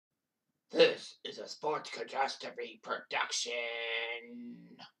This is a sports catastrophe production.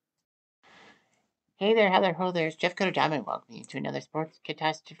 Hey there, hello, ho there, it's Jeff Cutastrophe. Welcome you to another sports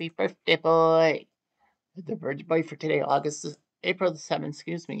catastrophe birthday boy. The birthday boy for today, April the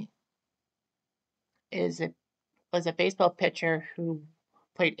 7th, was a baseball pitcher who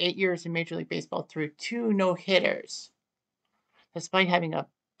played 8 years in Major League Baseball through 2 no-hitters, despite having a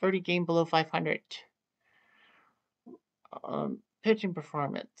 30 game below 500 pitching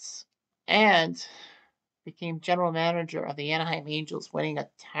performance, and became general manager of the Anaheim Angels, winning a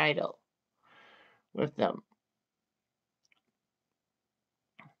title with them.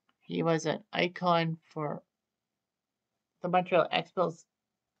 He was an icon for the Montreal Expos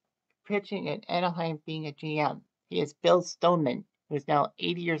pitching in Anaheim being a GM. He is Bill Stoneman, who is now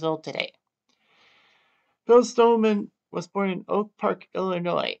 80 years old today. Bill Stoneman was born in Oak Park,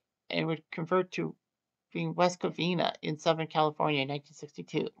 Illinois, and would convert to being West Covina in Southern California in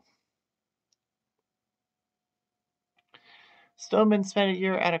 1962. Stoneman spent a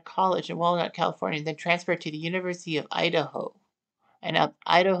year at a college in Walnut, California, and then transferred to the University of Idaho, and helped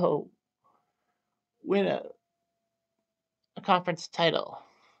Idaho win a conference title.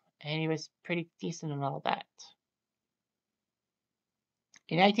 And he was pretty decent in all that.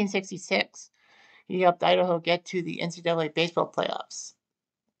 In 1966, he helped Idaho get to the NCAA baseball playoffs,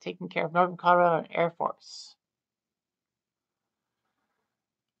 taking care of Northern Colorado and Air Force.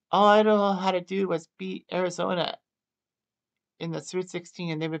 All Idaho had to do was beat Arizona in the Sweet 16,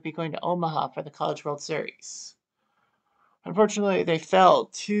 and they would be going to Omaha for the College World Series. Unfortunately, they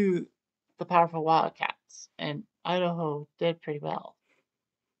fell to the powerful Wildcats, and Idaho did pretty well.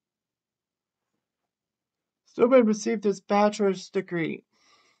 Stoneman received his bachelor's degree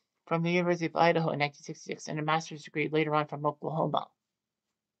from the University of Idaho in 1966 and a master's degree later on from Oklahoma.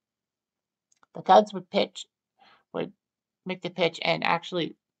 The Cubs would make the pitch and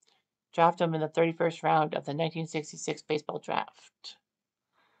actually draft him in the 31st round of the 1966 baseball draft.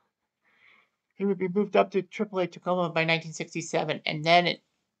 He would be moved up to AAA Tacoma by 1967, and then it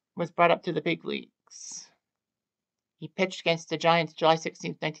was brought up to the big leagues. He pitched against the Giants July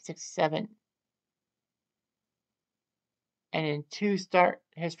 16, 1967. And in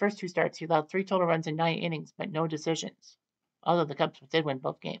his first 2 starts, he allowed 3 total runs in 9 innings, but no decisions. Although the Cubs did win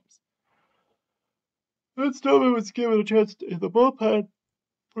both games. Then Stoneman was given a chance in the bullpen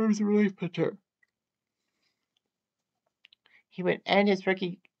where he was a relief pitcher. He would end his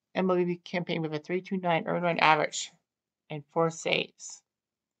rookie MLB campaign with a .329 earned run average and 4 saves.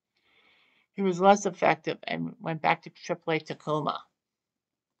 He was less effective and went back to AAA Tacoma.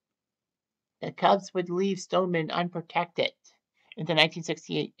 The Cubs would leave Stoneman unprotected in the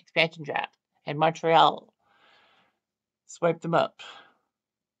 1968 expansion draft, and Montreal swiped him up.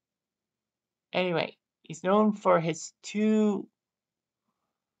 Anyway, he's known for his 2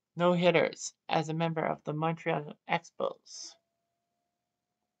 no-hitters as a member of the Montreal EXPOS.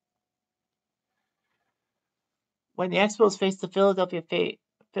 When the Expos faced the Philadelphia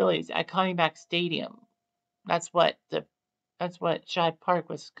Phillies at Conning Stadium, that's what Shibe Park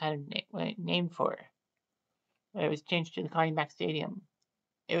was kind of named for. It was changed to the Conning Stadium.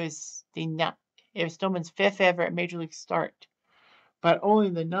 It was Stoneman's 5th ever Major League start, but only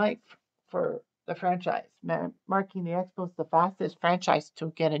the 9th for the franchise, marking the Expos the fastest franchise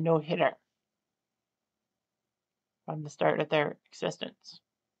to get a no-hitter from the start of their existence.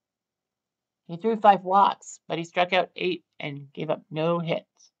 He threw 5 walks, but he struck out 8 and gave up no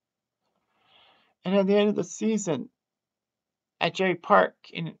hits. And at the end of the season at Jerry Park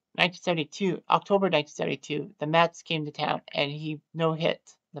in October 1972, the Mets came to town and he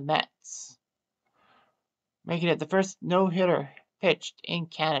no-hit the Mets, making it the first no-hitter pitched in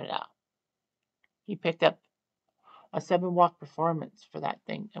Canada. He picked up a 7-walk performance for that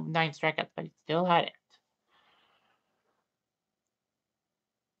thing and 9 strikeouts, but he still had it.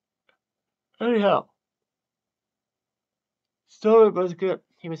 Anyhow, Stoneman was good.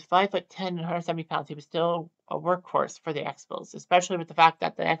 He was 5'10" and 170 pounds. He was still a workhorse for the Expos, especially with the fact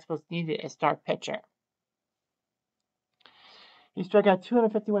that the Expos needed a star pitcher. He struck out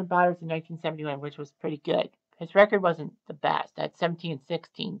 251 batters in 1971, which was pretty good. His record wasn't the best at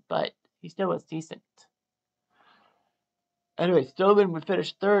 17-16, but he still was decent. Anyway, Stoneman would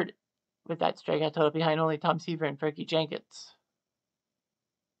finish 3rd with that strikeout total behind only Tom Seaver and Fergie Jenkins.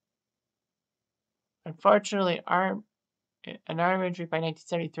 Unfortunately, an arm injury by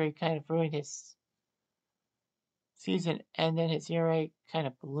 1973 kind of ruined his season, and then his ERA kind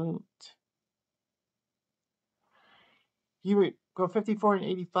of ballooned. He would go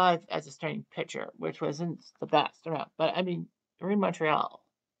 54-85 as a starting pitcher, which wasn't the best around. But I mean, we're in Montreal,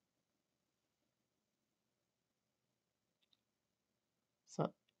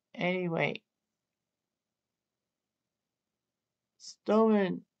 so Anyway,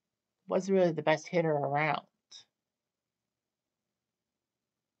 Stoneman wasn't really the best hitter around.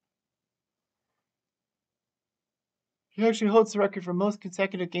 He actually holds the record for most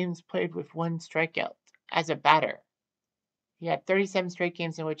consecutive games played with one strikeout as a batter. He had 37 straight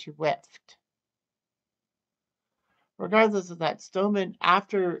games in which he whiffed. Regardless of that, Stoneman,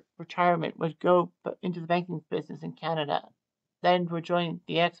 after retirement, would go into the banking business in Canada, then would join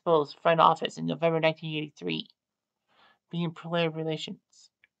the EXPOS front office in November 1983, being player relations.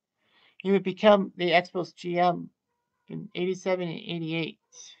 He would become the EXPOS GM in 87 and 88,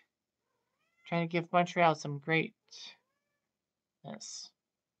 trying to give Montreal some greatness.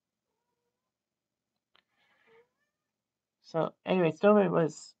 So anyway, Stoneman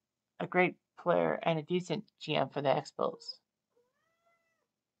was a great player and a decent GM for the Expos.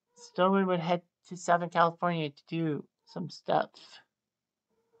 Stoneman would head to Southern California to do some stuff.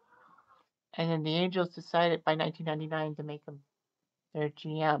 And then the Angels decided by 1999 to make him their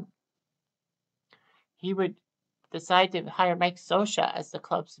GM. He would decide to hire Mike Scioscia as the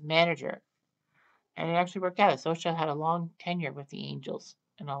club's manager. And it actually worked out. Scioscia had a long tenure with the Angels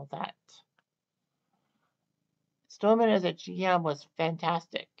and all that. Stoneman as a GM was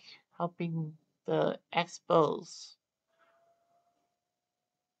fantastic, helping the Expos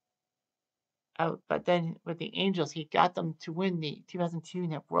out. But then with the Angels, he got them to win the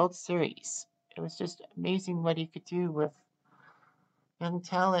 2002 World Series. It was just amazing what he could do with young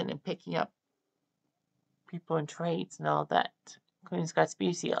talent and picking up people in trades and all that, including Scott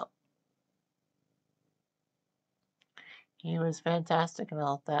Spiezio. He was fantastic and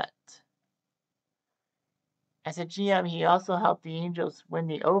all that. As a GM, he also helped the Angels win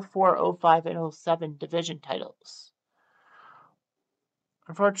the 04, 05, and 07 division titles.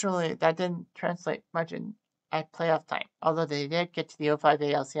 Unfortunately, that didn't translate much at playoff time, although they did get to the 05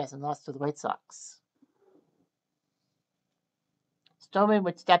 ALCS and lost to the White Sox. Stoneman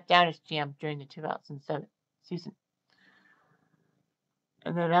would step down as GM during the 2007 season.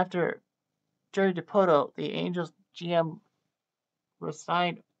 And then after Jerry DiPoto, the Angels GM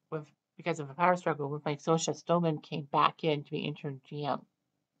resigned because of a power struggle with Mike Scioscia. Stoneman came back in to be interim GM.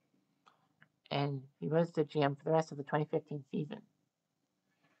 And he was the GM for the rest of the 2015 season.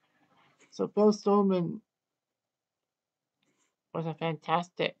 So Bill Stoneman was a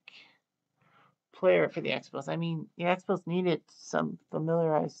fantastic player for the Expos. I mean, the Expos needed some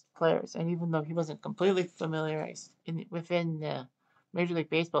familiarized players, and even though he wasn't completely familiarized within the Major League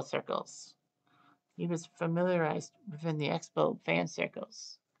Baseball circles, he was familiarized within the Expo fan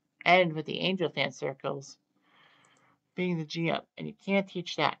circles and with the Angel fan circles, being the GM. And you can't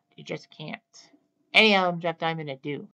teach that. You just can't. Anyhow, I'm Jeff Diamond. I do.